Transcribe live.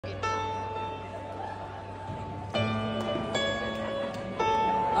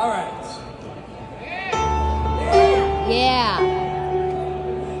All right. Yeah.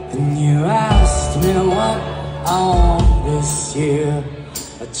 And you asked me what I want this year.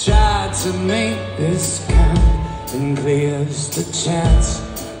 I tried to make this count, and clear's the chance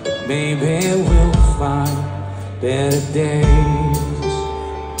that maybe we'll find better days.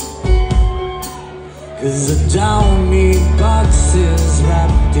 'Cause I don't need boxes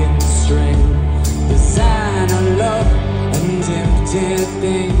wrapped in string, designer love and empty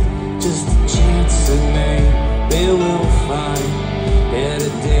things. Just a chance that maybe we'll find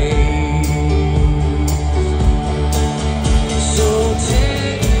better days. So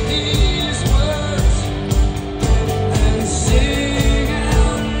take these words and sing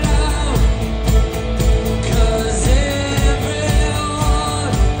out loud, 'cause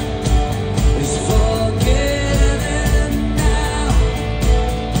everyone is forgetting now.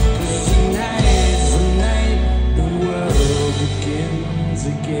 'Cause tonight's the night the world begins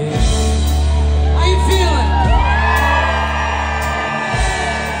again. How you feeling?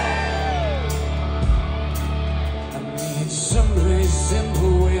 Someplace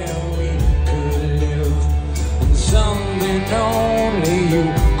simple where we could live, and something only you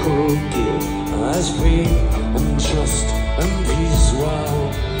could give us free and trust and peace while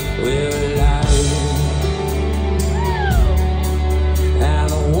we're alive.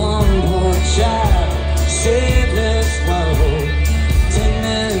 And one poor child saved this world.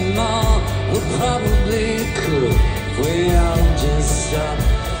 10 more we probably could if we all just stop